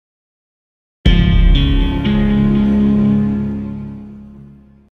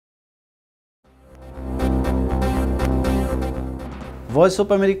Voice of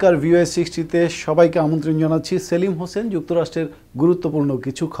আমেরিকার VOA 60-তে সবাইকে আমন্ত্রণ জানাচ্ছি সেলিম হোসেন যুক্তরাষ্ট্রের গুরুত্বপূর্ণ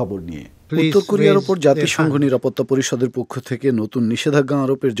কিছু খবর নিয়ে। উত্তর কোরিয়ার উপর জাতিসংঘ নিরাপত্তা পরিষদের পক্ষ থেকে নতুন নিষেধাজ্ঞা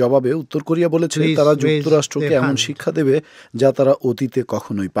আরোপের জবাবে উত্তর কোরিয়া বলেছে তারা যুক্তরাষ্ট্রকে এমন শিক্ষা দেবে যা তারা অতীতে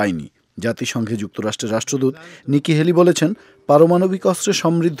কখনোই পায়নি। জাতিসংঘে যুক্তরাষ্ট্রের রাষ্ট্রদূত নিকি হেলি বলেছেন, পারমাণবিক অস্ত্রে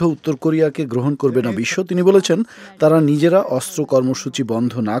সমৃদ্ধ উত্তর কোরিয়াকে গ্রহণ করবে না বিশ্ব। তিনি বলেছেন, তারা নিজেরা অস্ত্র কর্মসূচি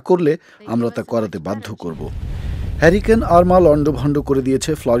বন্ধ না করলে আমরা তা করাতে বাধ্য করব। হ্যারিকেন আরমা লণ্ডভণ্ড করে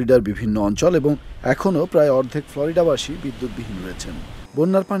দিয়েছে ফ্লোরিডার বিভিন্ন অঞ্চল এবং এখনও প্রায় অর্ধেক ফ্লোরিডাবাসী বিদ্যুৎবিহীন রয়েছেন।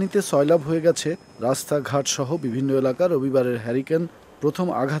 বন্যার পানিতে সয়লাব হয়ে গেছে রাস্তাঘাট সহ বিভিন্ন এলাকা। রবিবারের হ্যারিকেন প্রথম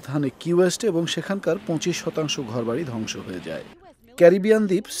আঘাত হানে কি ওয়েস্টে এবং সেখানকার 25% ঘরবাড়ি ধ্বংস হয়ে যায়। ক্যারিবিয়ান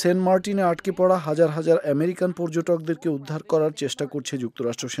দ্বীপ সেন্ট মার্টিনে আটকে পড়া হাজার হাজার আমেরিকান পর্যটকদেরকে উদ্ধার করার চেষ্টা করছে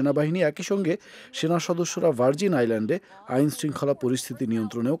যুক্তরাষ্ট্র সেনাবাহিনী। একই সঙ্গে সেনা সদস্যরা ভার্জিন আইল্যান্ডে আইন শৃঙ্খলা পরিস্থিতি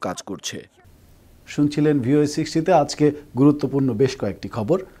নিয়ন্ত্রণেও কাজ করছে। শুনছিলেন ভিওএ 60-তে আজকে গুরুত্বপূর্ণ বেশ কয়েকটি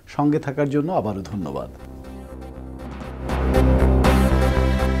খবর। সঙ্গে থাকার জন্য আবারও ধন্যবাদ।